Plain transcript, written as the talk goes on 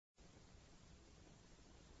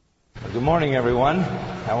Good morning, everyone.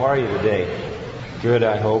 How are you today? Good,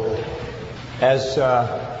 I hope. As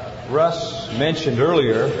Russ mentioned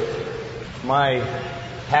earlier, my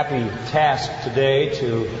happy task today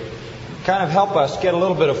to kind of help us get a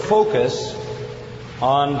little bit of focus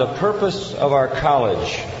on the purpose of our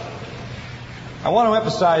college. I want to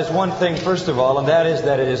emphasize one thing first of all, and that is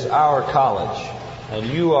that it is our college. And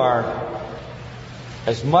you are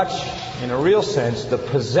as much, in a real sense, the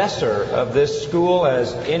possessor of this school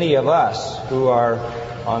as any of us who are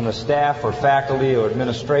on the staff or faculty or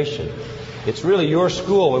administration. It's really your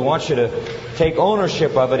school. We want you to take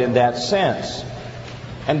ownership of it in that sense.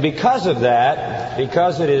 And because of that,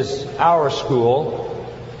 because it is our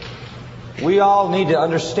school, we all need to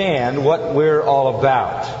understand what we're all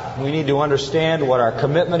about. We need to understand what our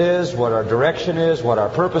commitment is, what our direction is, what our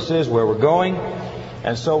purpose is, where we're going.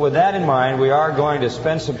 And so with that in mind, we are going to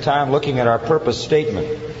spend some time looking at our purpose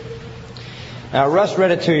statement. Now, Russ read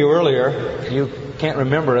it to you earlier. You can't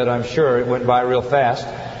remember it, I'm sure. It went by real fast.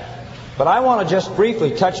 But I want to just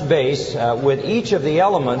briefly touch base with each of the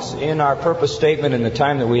elements in our purpose statement in the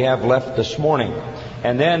time that we have left this morning.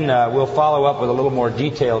 And then we'll follow up with a little more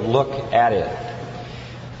detailed look at it.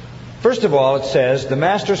 First of all, it says, the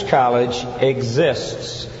Master's College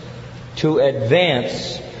exists to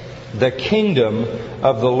advance the kingdom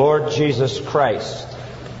of the Lord Jesus Christ.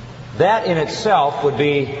 That in itself would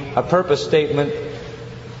be a purpose statement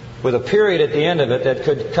with a period at the end of it that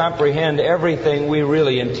could comprehend everything we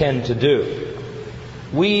really intend to do.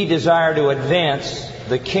 We desire to advance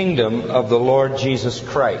the kingdom of the Lord Jesus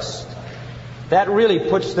Christ. That really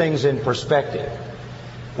puts things in perspective.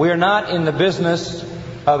 We are not in the business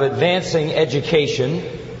of advancing education,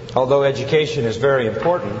 although education is very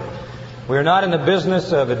important. We are not in the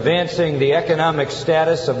business of advancing the economic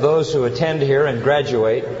status of those who attend here and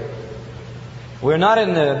graduate. We're not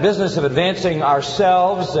in the business of advancing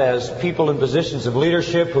ourselves as people in positions of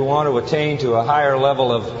leadership who want to attain to a higher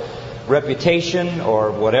level of reputation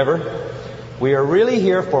or whatever. We are really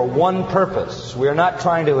here for one purpose. We are not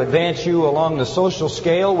trying to advance you along the social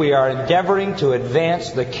scale. We are endeavoring to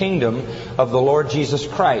advance the kingdom of the Lord Jesus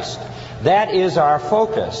Christ. That is our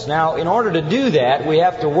focus. Now, in order to do that, we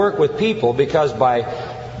have to work with people because by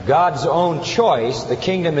God's own choice, the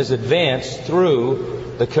kingdom is advanced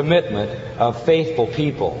through the commitment of faithful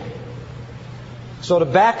people. So to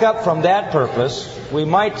back up from that purpose, we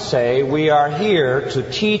might say we are here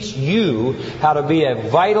to teach you how to be a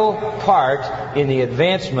vital part in the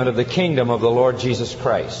advancement of the kingdom of the Lord Jesus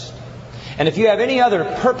Christ. And if you have any other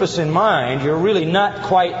purpose in mind, you're really not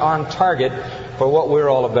quite on target for what we're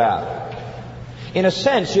all about. In a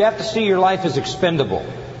sense, you have to see your life as expendable.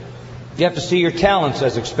 You have to see your talents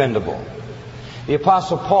as expendable. The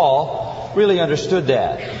Apostle Paul really understood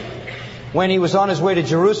that. When he was on his way to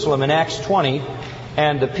Jerusalem in Acts 20,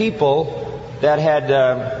 and the people that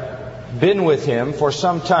had been with him for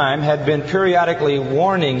some time had been periodically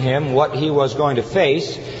warning him what he was going to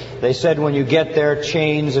face. They said, when you get there,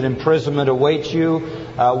 chains and imprisonment await you.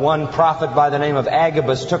 One prophet by the name of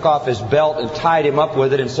Agabus took off his belt and tied him up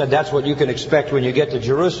with it and said, that's what you can expect when you get to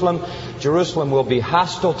Jerusalem. Jerusalem will be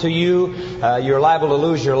hostile to you. You're liable to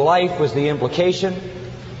lose your life, was the implication.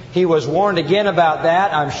 He was warned again about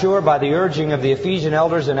that, I'm sure, by the urging of the Ephesian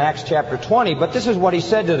elders in Acts chapter 20. But this is what he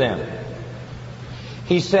said to them.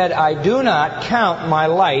 He said, I do not count my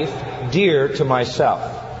life dear to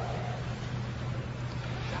myself.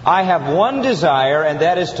 I have one desire, and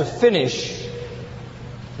that is to finish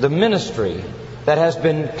the ministry that has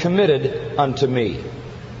been committed unto me.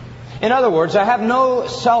 In other words, I have no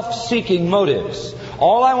self-seeking motives.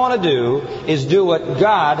 All I want to do is do what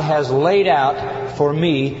God has laid out for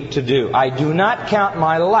me to do. I do not count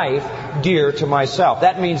my life dear to myself.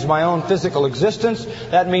 That means my own physical existence.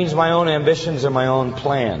 That means my own ambitions and my own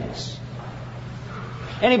plans.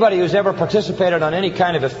 Anybody who's ever participated on any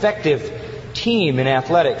kind of effective team in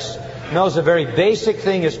athletics knows a very basic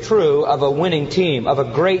thing is true of a winning team, of a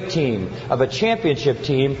great team, of a championship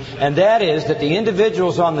team, and that is that the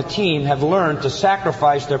individuals on the team have learned to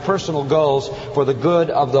sacrifice their personal goals for the good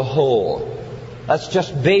of the whole. That's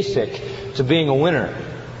just basic to being a winner.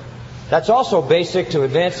 That's also basic to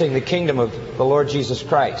advancing the kingdom of the Lord Jesus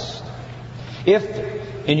Christ.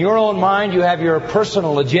 If in your own mind you have your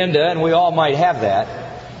personal agenda, and we all might have that,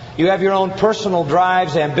 you have your own personal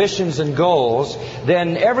drives, ambitions, and goals,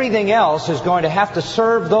 then everything else is going to have to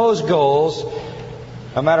serve those goals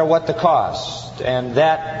no matter what the cost. And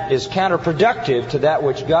that is counterproductive to that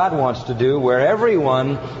which God wants to do, where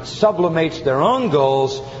everyone sublimates their own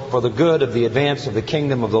goals for the good of the advance of the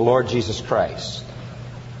kingdom of the Lord Jesus Christ.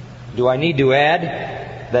 Do I need to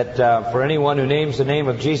add that for anyone who names the name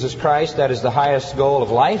of Jesus Christ, that is the highest goal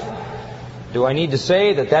of life? Do I need to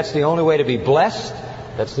say that that's the only way to be blessed?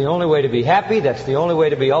 That's the only way to be happy? That's the only way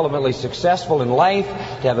to be ultimately successful in life?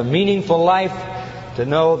 To have a meaningful life? To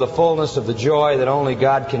know the fullness of the joy that only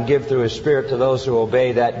God can give through His Spirit to those who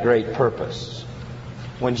obey that great purpose.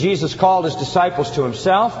 When Jesus called His disciples to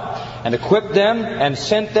Himself and equipped them and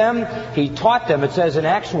sent them, He taught them, it says in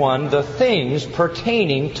Acts 1, the things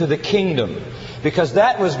pertaining to the kingdom. Because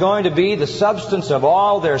that was going to be the substance of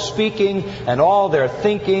all their speaking and all their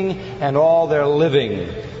thinking and all their living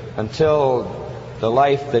until the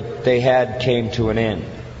life that they had came to an end.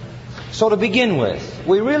 So to begin with,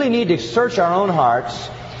 we really need to search our own hearts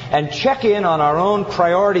and check in on our own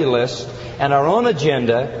priority list and our own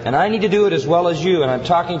agenda, and I need to do it as well as you, and I'm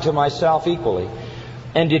talking to myself equally,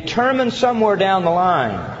 and determine somewhere down the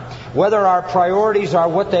line whether our priorities are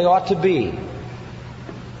what they ought to be.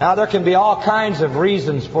 Now, there can be all kinds of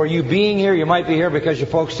reasons for you being here. You might be here because your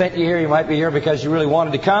folks sent you here. You might be here because you really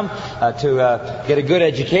wanted to come to get a good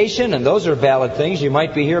education, and those are valid things. You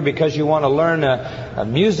might be here because you want to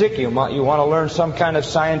learn music. You want to learn some kind of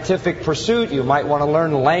scientific pursuit. You might want to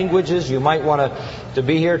learn languages. You might want to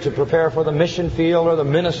be here to prepare for the mission field or the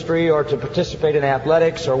ministry or to participate in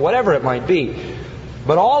athletics or whatever it might be.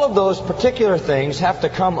 But all of those particular things have to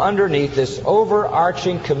come underneath this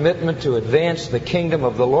overarching commitment to advance the kingdom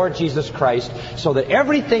of the Lord Jesus Christ, so that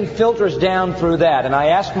everything filters down through that. And I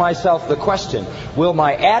ask myself the question, will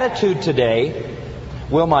my attitude today,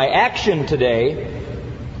 will my action today,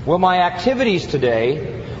 will my activities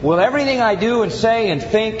today, will everything I do and say and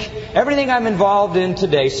think, everything I'm involved in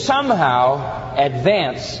today somehow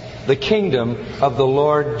advance the kingdom of the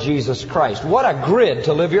Lord Jesus Christ? What a grid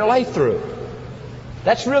to live your life through.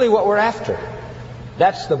 That's really what we're after.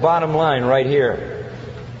 That's the bottom line right here.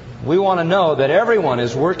 We want to know that everyone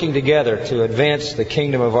is working together to advance the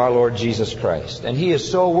kingdom of our Lord Jesus Christ. And He is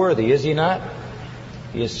so worthy, is He not?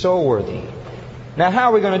 He is so worthy. Now, how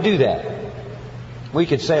are we going to do that? We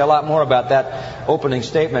could say a lot more about that opening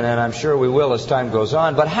statement, and I'm sure we will as time goes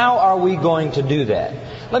on. But how are we going to do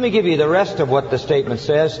that? Let me give you the rest of what the statement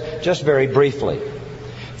says, just very briefly.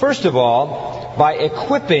 First of all, by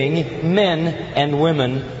equipping men and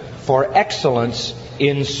women for excellence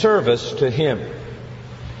in service to Him.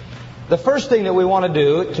 The first thing that we want to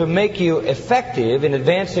do to make you effective in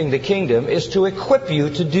advancing the kingdom is to equip you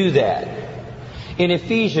to do that. In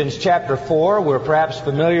Ephesians chapter 4, we're perhaps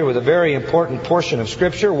familiar with a very important portion of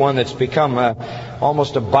Scripture, one that's become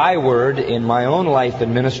almost a byword in my own life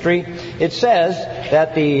and ministry. It says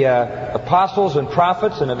that the apostles and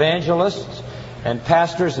prophets and evangelists and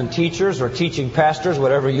pastors and teachers, or teaching pastors,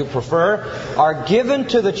 whatever you prefer, are given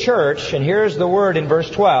to the church, and here's the word in verse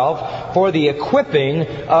 12, for the equipping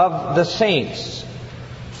of the saints,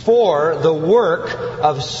 for the work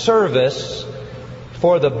of service,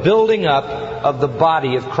 for the building up of the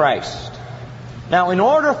body of Christ. Now, in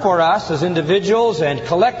order for us as individuals and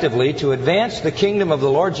collectively to advance the kingdom of the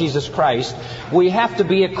Lord Jesus Christ, we have to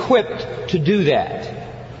be equipped to do that.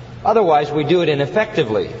 Otherwise, we do it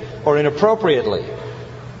ineffectively, or inappropriately,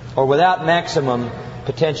 or without maximum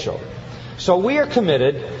potential. So we are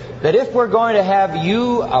committed that if we're going to have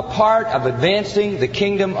you a part of advancing the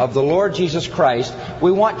kingdom of the Lord Jesus Christ,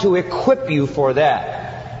 we want to equip you for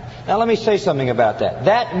that. Now let me say something about that.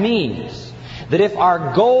 That means that if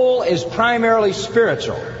our goal is primarily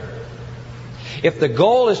spiritual, if the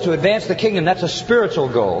goal is to advance the kingdom, that's a spiritual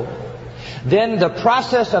goal, then the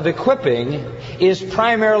process of equipping is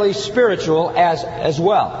primarily spiritual as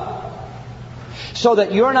well. So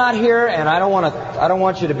that you're not here, and I don't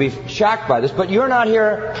want you to be shocked by this, but you're not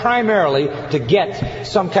here primarily to get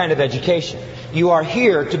some kind of education. You are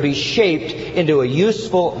here to be shaped into a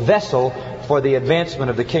useful vessel for the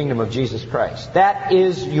advancement of the kingdom of Jesus Christ. That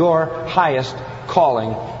is your highest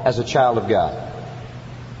calling as a child of God.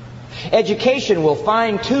 Education will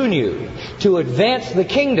fine-tune you to advance the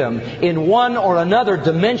kingdom in one or another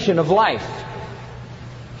dimension of life.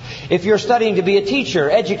 If you're studying to be a teacher,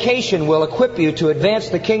 education will equip you to advance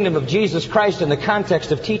the kingdom of Jesus Christ in the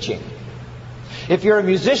context of teaching. If you're a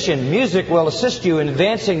musician, music will assist you in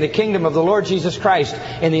advancing the kingdom of the Lord Jesus Christ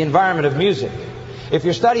in the environment of music. If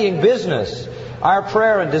you're studying business, our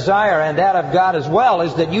prayer and desire, and that of God as well,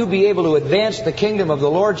 is that you be able to advance the kingdom of the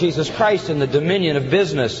Lord Jesus Christ in the dominion of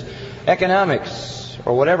business, economics,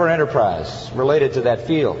 or whatever enterprise related to that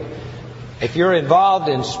field. If you're involved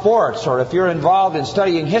in sports, or if you're involved in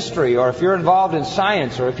studying history, or if you're involved in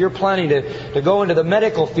science, or if you're planning to go into the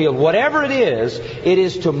medical field, whatever it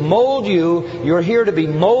is to mold you. You're here to be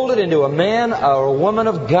molded into a man or a woman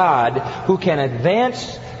of God who can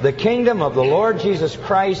advance the kingdom of the Lord Jesus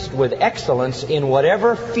Christ with excellence in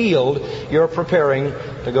whatever field you're preparing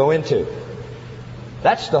to go into.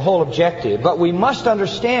 That's the whole objective. But we must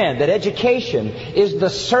understand that education is the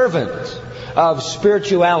servant of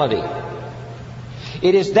spirituality.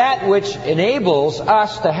 It is that which enables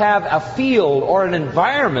us to have a field or an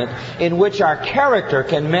environment in which our character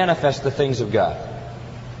can manifest the things of God.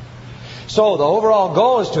 So the overall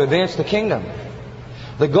goal is to advance the kingdom.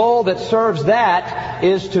 The goal that serves that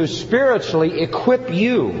is to spiritually equip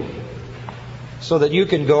you so that you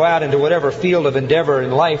can go out into whatever field of endeavor in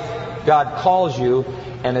life God calls you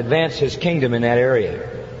and advance His kingdom in that area.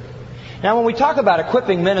 Now, when we talk about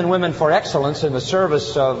equipping men and women for excellence in the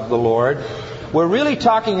service of the Lord, we're really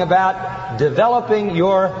talking about developing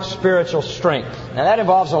your spiritual strength. Now, that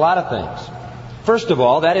involves a lot of things. First of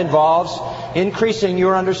all, that involves increasing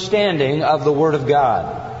your understanding of the Word of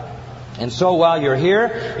God. And so while you're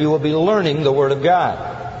here, you will be learning the Word of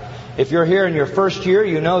God. If you're here in your first year,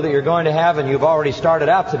 you know that you're going to have, and you've already started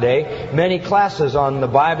out today, many classes on the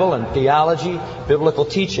Bible and theology, biblical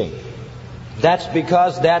teaching. That's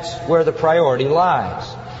because that's where the priority lies.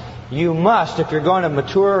 You must, if you're going to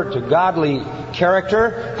mature to godly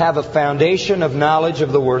character, have a foundation of knowledge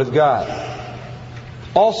of the Word of God.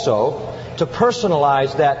 Also, to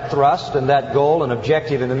personalize that thrust and that goal and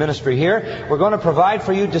objective in the ministry here, we're going to provide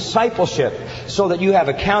for you discipleship so that you have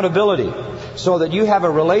accountability, so that you have a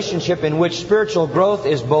relationship in which spiritual growth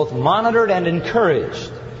is both monitored and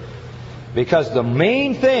encouraged. Because the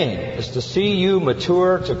main thing is to see you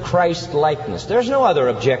mature to Christ likeness. There's no other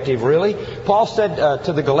objective, really. Paul said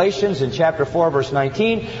to the Galatians in chapter 4, verse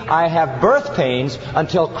 19, I have birth pains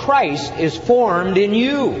until Christ is formed in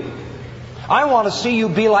you. I want to see you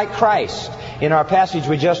be like Christ. In our passage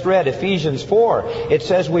we just read, Ephesians 4, it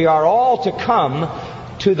says we are all to come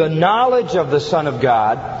to the knowledge of the Son of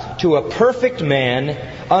God, to a perfect man,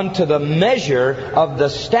 unto the measure of the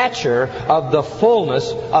stature of the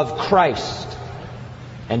fullness of Christ.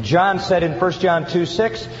 And John said in 1 John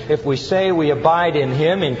 2:6, if we say we abide in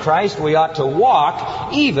Him, in Christ, we ought to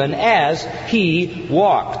walk even as He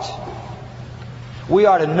walked. We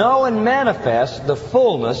are to know and manifest the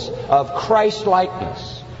fullness of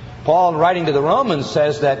Christ-likeness. Paul, in writing to the Romans,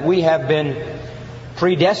 says that we have been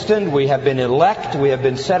predestined, we have been elect, we have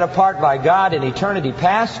been set apart by God in eternity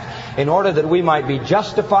past in order that we might be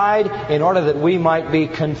justified, in order that we might be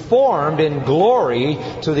conformed in glory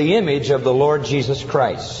to the image of the Lord Jesus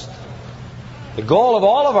Christ. The goal of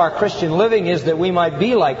all of our Christian living is that we might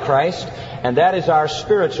be like Christ, and that is our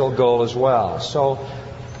spiritual goal as well. So,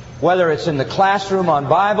 whether it's in the classroom on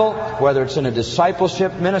Bible, whether it's in a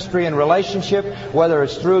discipleship ministry and relationship, whether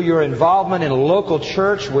it's through your involvement in a local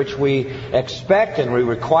church, which we expect and we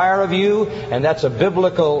require of you, and that's a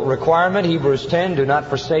biblical requirement, Hebrews 10, do not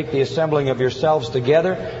forsake the assembling of yourselves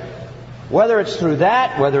together. Whether it's through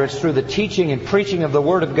that, whether it's through the teaching and preaching of the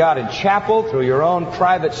Word of God in chapel, through your own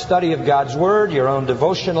private study of God's Word, your own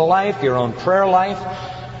devotional life, your own prayer life,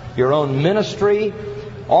 your own ministry,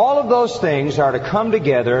 all of those things are to come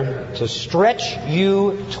together to stretch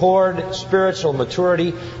you toward spiritual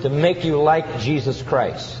maturity, to make you like Jesus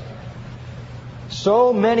Christ.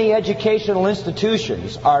 So many educational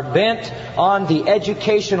institutions are bent on the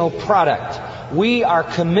educational product. We are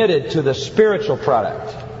committed to the spiritual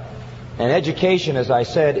product. And education, as I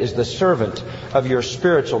said, is the servant of your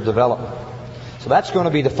spiritual development. So that's going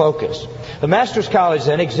to be the focus. The Master's College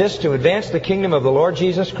then exists to advance the kingdom of the Lord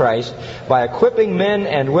Jesus Christ by equipping men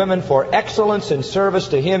and women for excellence in service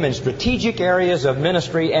to Him in strategic areas of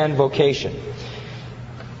ministry and vocation.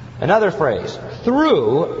 Another phrase,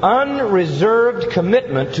 through unreserved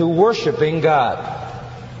commitment to worshiping God.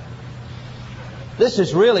 This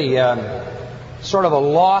is really sort of a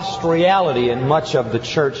lost reality in much of the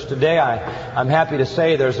church today. I'm happy to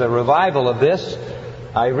say there's a revival of this.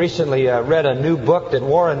 I recently read a new book that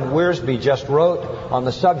Warren Wiersbe just wrote on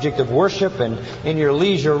the subject of worship, and in your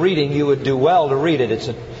leisure reading you would do well to read it. It's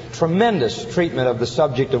a tremendous treatment of the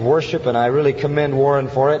subject of worship, and I really commend Warren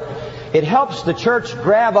for it. It helps the church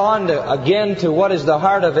grab on again to what is the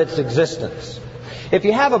heart of its existence. If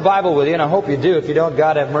you have a Bible with you, and I hope you do, if you don't,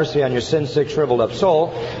 God have mercy on your sin-sick, shriveled up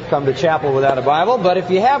soul. Come to chapel without a Bible. But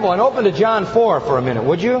if you have one, open to John 4 for a minute,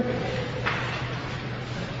 would you?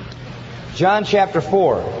 John chapter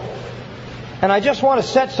 4. And I just want to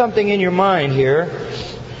set something in your mind here.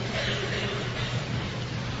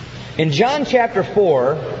 In John chapter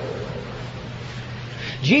 4,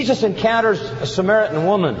 Jesus encounters a Samaritan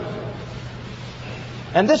woman.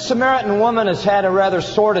 And this Samaritan woman has had a rather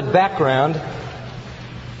sordid background.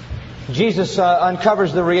 Jesus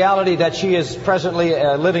uncovers the reality that she is presently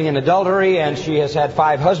living in adultery, and she has had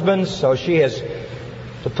 5 husbands, so she has,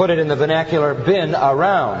 to put it in the vernacular, been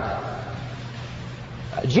around.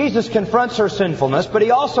 Jesus confronts her sinfulness, but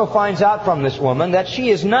he also finds out from this woman that she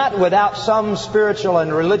is not without some spiritual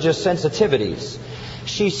and religious sensitivities.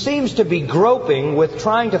 She seems to be groping with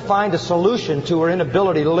trying to find a solution to her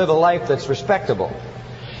inability to live a life that's respectable.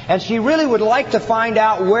 And she really would like to find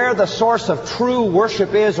out where the source of true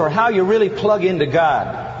worship is, or how you really plug into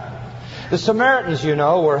God. The Samaritans, you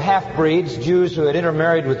know, were half-breeds, Jews who had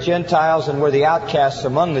intermarried with Gentiles and were the outcasts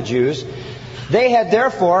among the Jews. They had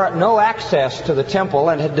therefore no access to the temple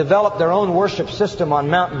and had developed their own worship system on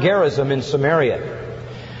Mount Gerizim in Samaria.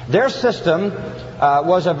 Their system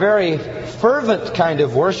was a very fervent kind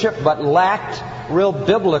of worship, but lacked real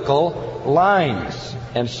biblical lines.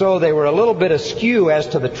 And so they were a little bit askew as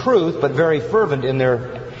to the truth, but very fervent in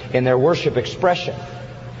their worship expression.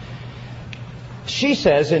 She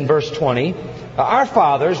says in verse 20, our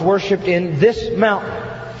fathers worshipped in this mountain.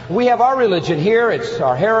 We have our religion here. It's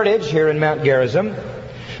our heritage here in Mount Gerizim.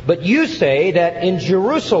 But you say that in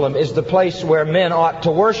Jerusalem is the place where men ought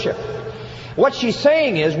to worship. What she's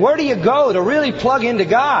saying is, where do you go to really plug into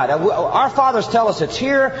God? Our fathers tell us it's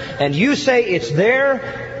here, and you say it's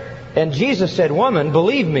there. And Jesus said, woman,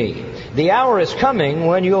 believe me, the hour is coming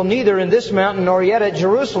when you'll neither in this mountain nor yet at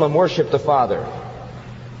Jerusalem worship the Father.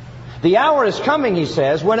 The hour is coming, he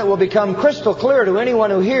says, when it will become crystal clear to anyone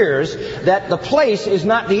who hears that the place is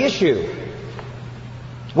not the issue.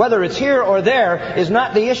 Whether it's here or there is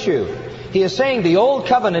not the issue. He is saying the old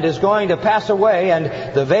covenant is going to pass away,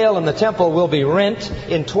 and the veil in the temple will be rent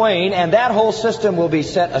in twain, and that whole system will be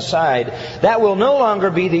set aside. That will no longer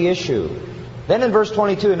be the issue. Then in verse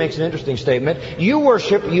 22 he makes an interesting statement. You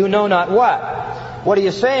worship you know not what. What he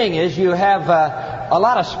is saying is you have a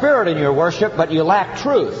lot of spirit in your worship, but you lack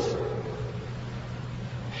truth.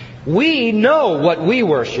 We know what we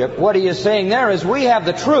worship. What he is saying there is we have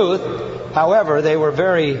the truth. However, they were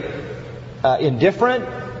very indifferent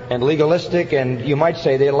and legalistic, and you might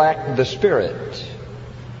say they lacked the Spirit.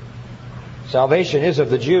 Salvation is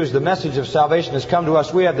of the Jews. The message of salvation has come to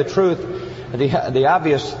us. We have the truth. The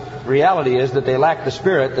obvious reality is that they lacked the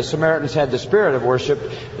Spirit. The Samaritans had the spirit of worship.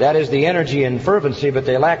 That is the energy and fervency, but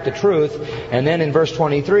they lacked the truth. And then in verse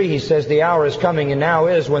 23 he says, the hour is coming and now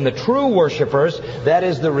is when the true worshipers, that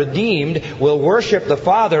is the redeemed, will worship the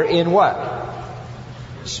Father in what?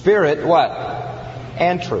 Spirit, what?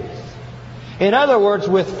 And truth. In other words,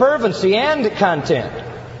 with fervency and content.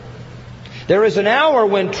 There is an hour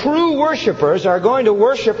when true worshipers are going to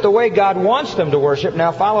worship the way God wants them to worship.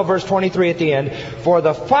 Now follow verse 23 at the end. For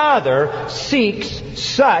the Father seeks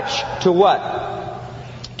such to what?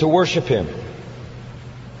 To worship Him.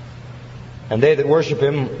 And they that worship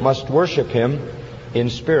Him must worship Him in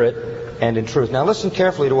spirit and in truth. Now listen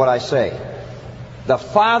carefully to what I say. The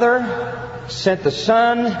Father sent the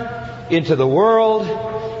Son into the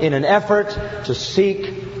world in an effort to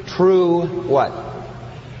seek true what?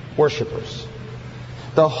 Worshipers.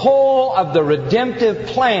 The whole of the redemptive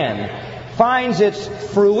plan finds its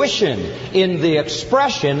fruition in the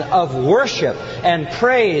expression of worship and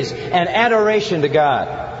praise and adoration to God.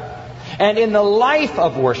 And in the life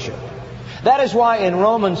of worship. That is why in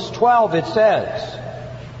Romans 12 it says,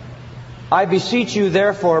 I beseech you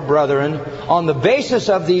therefore, brethren, on the basis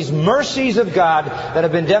of these mercies of God that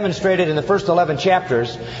have been demonstrated in the first 11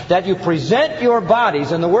 chapters, that you present your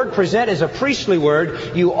bodies, and the word present is a priestly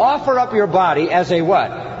word, you offer up your body as a what?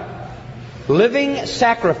 Living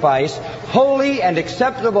sacrifice, holy and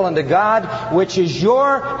acceptable unto God, which is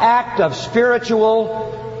your act of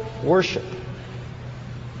spiritual worship.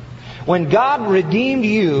 When God redeemed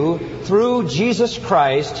you through Jesus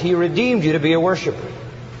Christ, He redeemed you to be a worshiper.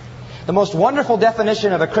 The most wonderful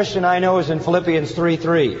definition of a Christian I know is in Philippians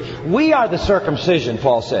 3:3. We are the circumcision,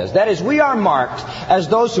 Paul says. That is, we are marked as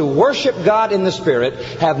those who worship God in the Spirit,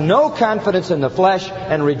 have no confidence in the flesh,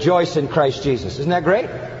 and rejoice in Christ Jesus. Isn't that great?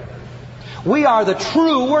 We are the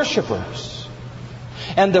true worshipers.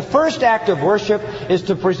 And the first act of worship is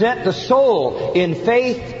to present the soul in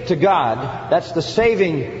faith to God. That's the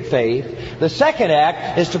saving faith. The second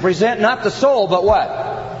act is to present not the soul, but what?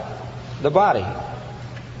 The body.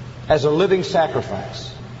 As a living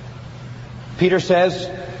sacrifice. Peter says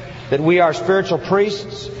that we are spiritual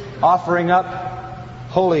priests offering up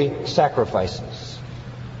holy sacrifices.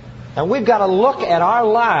 And we've got to look at our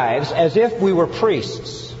lives as if we were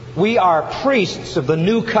priests. We are priests of the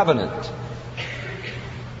new covenant.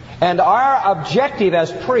 And our objective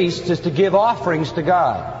as priests is to give offerings to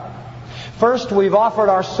God. First, we've offered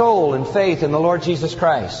our soul in faith in the Lord Jesus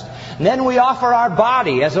Christ. And then we offer our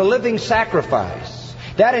body as a living sacrifice.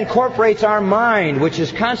 That incorporates our mind, which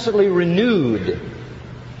is constantly renewed.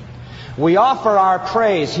 We offer our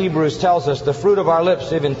praise, Hebrews tells us, the fruit of our lips,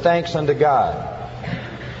 giving thanks unto God.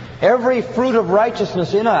 Every fruit of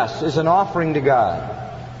righteousness in us is an offering to God.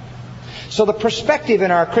 So the perspective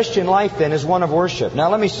in our Christian life then is one of worship. Now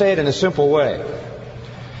let me say it in a simple way.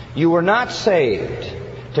 You were not saved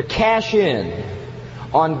to cash in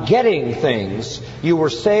on getting things. You were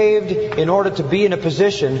saved in order to be in a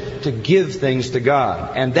position to give things to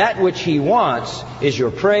God. And that which He wants is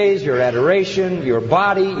your praise, your adoration, your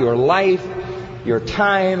body, your life, your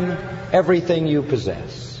time, everything you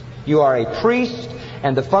possess. You are a priest,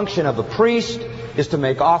 and the function of a priest is to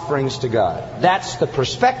make offerings to God. That's the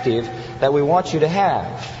perspective that we want you to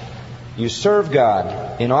have. You serve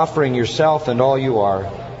God in offering yourself and all you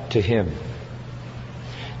are to Him.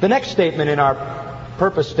 The next statement in our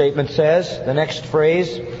purpose statement says, the next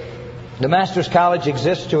phrase, the Masters College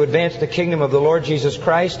exists to advance the kingdom of the Lord Jesus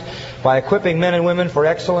Christ by equipping men and women for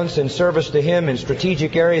excellence in service to Him in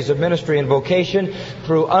strategic areas of ministry and vocation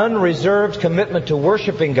through unreserved commitment to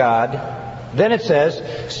worshiping God. Then it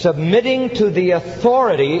says, submitting to the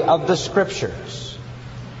authority of the Scriptures.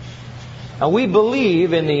 Now we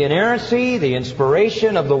believe in the inerrancy, the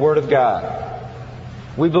inspiration of the Word of God.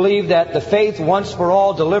 We believe that the faith once for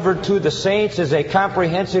all delivered to the saints is a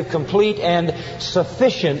comprehensive, complete, and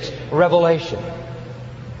sufficient revelation.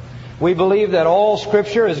 We believe that all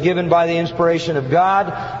Scripture is given by the inspiration of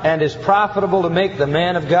God and is profitable to make the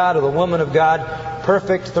man of God or the woman of God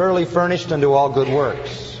perfect, thoroughly furnished unto all good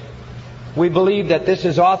works. We believe that this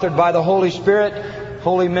is authored by the Holy Spirit.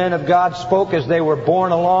 Holy men of God spoke as they were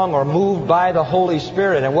borne along or moved by the Holy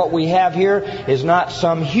Spirit. And what we have here is not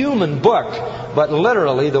some human book, but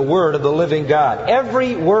literally the Word of the living God.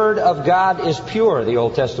 Every Word of God is pure, the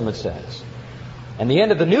Old Testament says. And the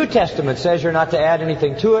end of the New Testament says you're not to add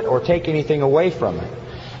anything to it or take anything away from it.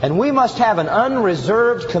 And we must have an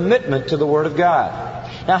unreserved commitment to the Word of God.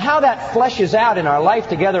 Now, how that fleshes out in our life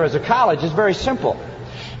together as a college is very simple.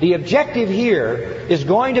 The objective here is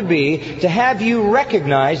going to be to have you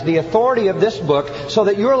recognize the authority of this book so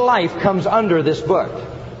that your life comes under this book.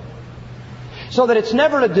 So that it's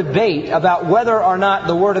never a debate about whether or not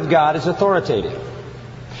the Word of God is authoritative.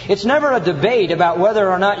 It's never a debate about whether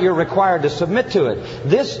or not you're required to submit to it.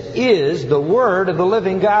 This is the Word of the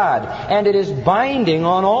living God, and it is binding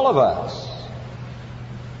on all of us.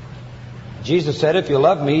 Jesus said, if you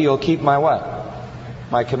love me, you'll keep my what?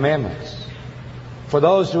 My commandments. For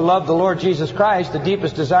those who love the Lord Jesus Christ, the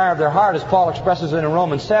deepest desire of their heart, as Paul expresses it in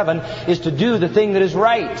Romans 7, is to do the thing that is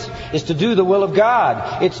right, is to do the will of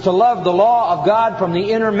God. It's to love the law of God from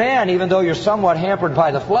the inner man, even though you're somewhat hampered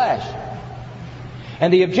by the flesh.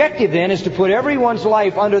 And the objective then is to put everyone's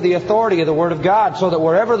life under the authority of the Word of God, so that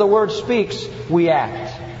wherever the Word speaks, we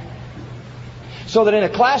act. So that in a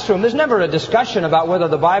classroom, there's never a discussion about whether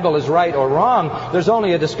the Bible is right or wrong. There's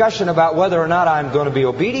only a discussion about whether or not I'm going to be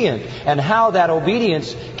obedient and how that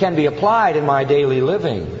obedience can be applied in my daily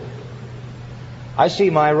living. I see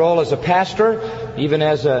my role as a pastor, even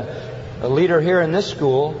as a leader here in this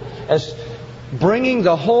school, as bringing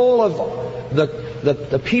the whole of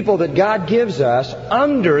the people that God gives us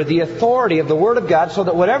under the authority of the Word of God, so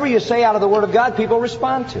that whatever you say out of the Word of God, people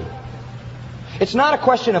respond to. It's not a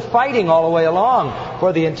question of fighting all the way along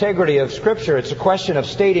for the integrity of Scripture. It's a question of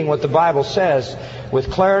stating what the Bible says with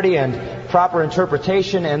clarity and proper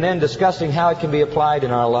interpretation, and then discussing how it can be applied in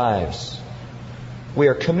our lives. We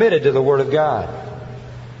are committed to the Word of God.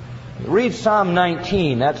 Read Psalm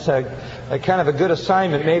 19. That's a kind of a good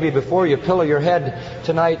assignment maybe before you pillow your head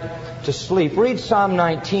tonight to sleep. Read Psalm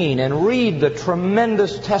 19 and read the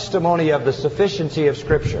tremendous testimony of the sufficiency of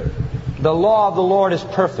Scripture. The law of the Lord is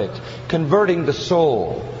perfect, converting the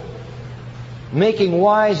soul, making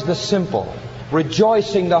wise the simple,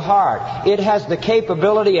 rejoicing the heart. It has the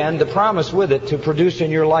capability and the promise with it to produce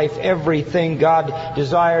in your life everything God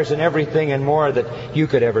desires and everything and more that you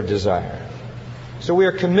could ever desire. So we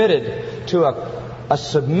are committed to a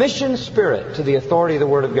submission spirit to the authority of the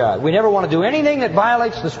Word of God. We never want to do anything that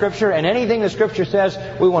violates the Scripture, and anything the Scripture says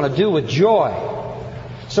we want to do with joy.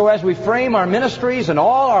 So as we frame our ministries and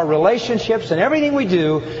all our relationships and everything we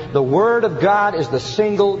do, the Word of God is the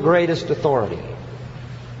single greatest authority.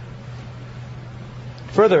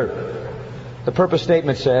 Further, the purpose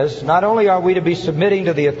statement says, not only are we to be submitting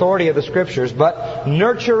to the authority of the Scriptures, but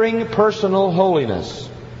nurturing personal holiness.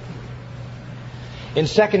 In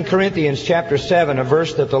 2 Corinthians chapter 7, a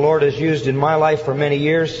verse that the Lord has used in my life for many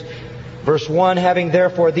years, verse 1, having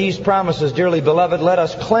therefore these promises, dearly beloved, let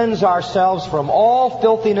us cleanse ourselves from all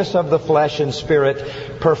filthiness of the flesh and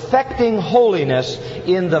spirit, perfecting holiness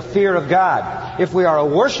in the fear of God. If we are a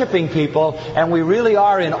worshiping people and we really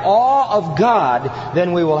are in awe of God,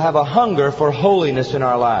 then we will have a hunger for holiness in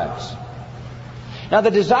our lives. Now, the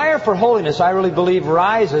desire for holiness, I really believe,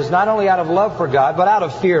 rises not only out of love for God, but out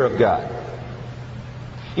of fear of God.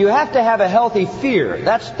 You have to have a healthy fear.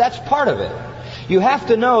 That's part of it. You have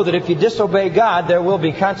to know that if you disobey God, there will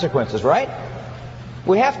be consequences, right?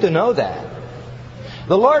 We have to know that.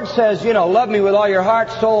 The Lord says, love me with all your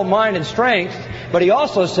heart, soul, mind, and strength. But He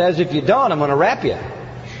also says, if you don't, I'm going to wrap you.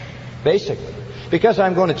 Basically. Because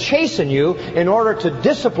I'm going to chasten you in order to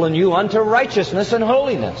discipline you unto righteousness and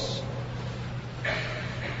holiness.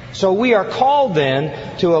 So we are called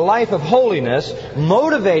then to a life of holiness,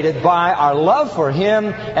 motivated by our love for Him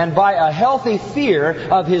and by a healthy fear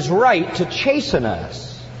of His right to chasten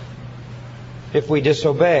us if we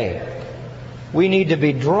disobey. We need to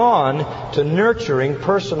be drawn to nurturing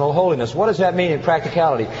personal holiness. What does that mean in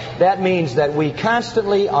practicality? That means that we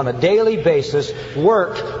constantly, on a daily basis,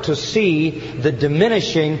 work to see the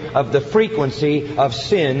diminishing of the frequency of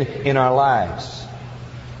sin in our lives.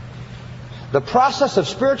 The process of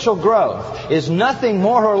spiritual growth is nothing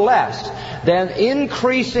more or less than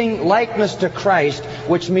increasing likeness to Christ,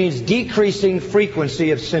 which means decreasing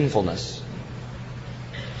frequency of sinfulness.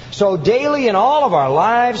 So daily in all of our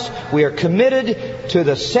lives, we are committed to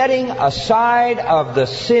the setting aside of the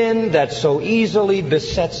sin that so easily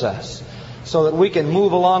besets us, so that we can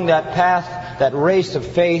move along that path, that race of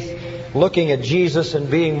faith, looking at Jesus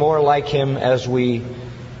and being more like Him as we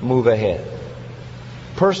move ahead.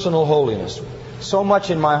 Personal holiness. So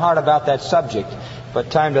much in my heart about that subject,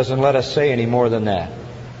 but time doesn't let us say any more than that.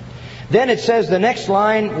 Then it says, the next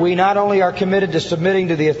line, we not only are committed to submitting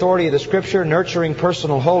to the authority of the Scripture, nurturing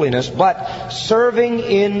personal holiness, but serving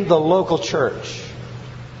in the local church.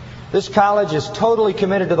 This college is totally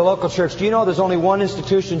committed to the local church. Do you know there's only one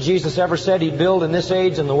institution Jesus ever said He'd build in this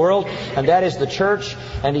age in the world, and that is the church?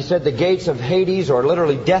 And He said the gates of Hades, or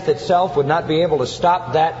literally death itself, would not be able to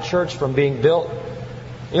stop that church from being built.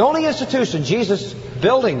 The only institution Jesus is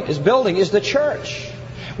building is the church.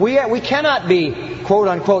 We cannot be, quote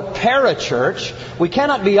unquote, para-church. We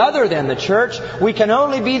cannot be other than the church. We can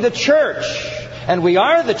only be the church. And we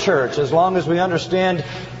are the church as long as we understand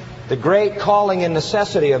the great calling and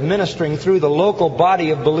necessity of ministering through the local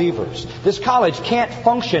body of believers. This college can't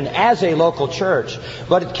function as a local church,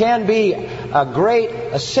 but it can be a great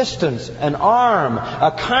assistance, an arm,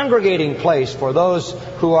 a congregating place for those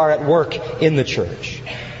who are at work in the church.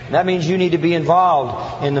 That means you need to be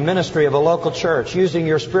involved in the ministry of a local church, using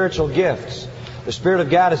your spiritual gifts. The Spirit of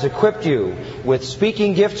God has equipped you with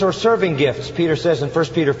speaking gifts or serving gifts. Peter says in 1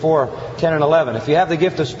 Peter 4:10 and 11. If you have the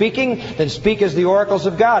gift of speaking, then speak as the oracles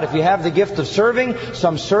of God. If you have the gift of serving,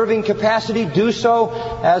 some serving capacity, do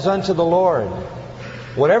so as unto the Lord.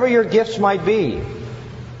 Whatever your gifts might be,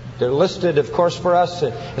 they're listed, of course, for us,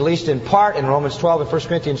 at least in part, in Romans 12 and 1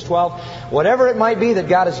 Corinthians 12. Whatever it might be that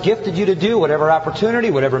God has gifted you to do, whatever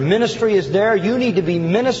opportunity, whatever ministry is there, you need to be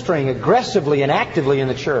ministering aggressively and actively in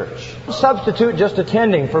the church. Don't substitute just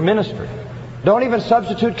attending for ministry. Don't even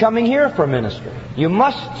substitute coming here for ministry. You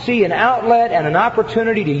must see an outlet and an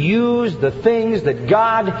opportunity to use the things that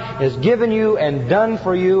God has given you and done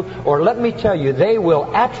for you, or let me tell you, they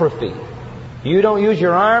will atrophy. You don't use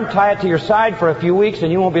your arm, tie it to your side for a few weeks,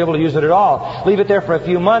 and you won't be able to use it at all. Leave it there for a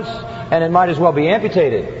few months, and it might as well be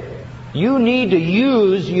amputated. You need to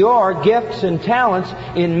use your gifts and talents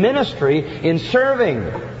in ministry, in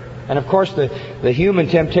serving. And of course, the human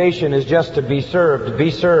temptation is just to be served, to be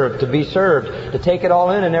served, to be served, to take it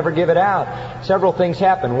all in and never give it out. Several things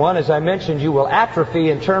happen. One, as I mentioned, you will atrophy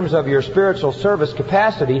in terms of your spiritual service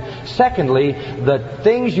capacity. Secondly, the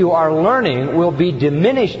things you are learning will be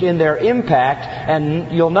diminished in their impact,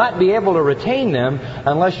 and you'll not be able to retain them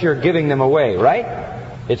unless you're giving them away, right?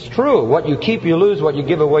 It's true. What you keep, you lose. What you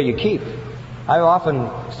give away, you keep. I've often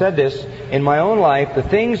said this in my own life. The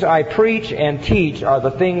things I preach and teach are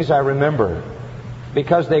the things I remember,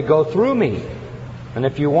 because they go through me. And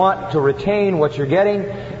if you want to retain what you're getting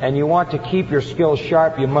and you want to keep your skills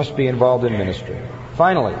sharp, you must be involved in ministry.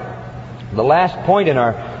 Finally, the last point in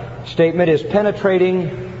our statement is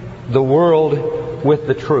penetrating the world with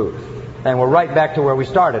the truth. And we're right back to where we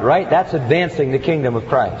started, right? That's advancing the kingdom of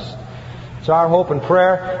Christ. It's our hope and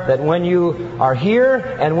prayer that when you are here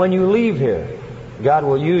and when you leave here, God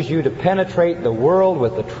will use you to penetrate the world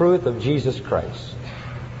with the truth of Jesus Christ.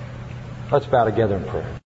 Let's bow together in prayer.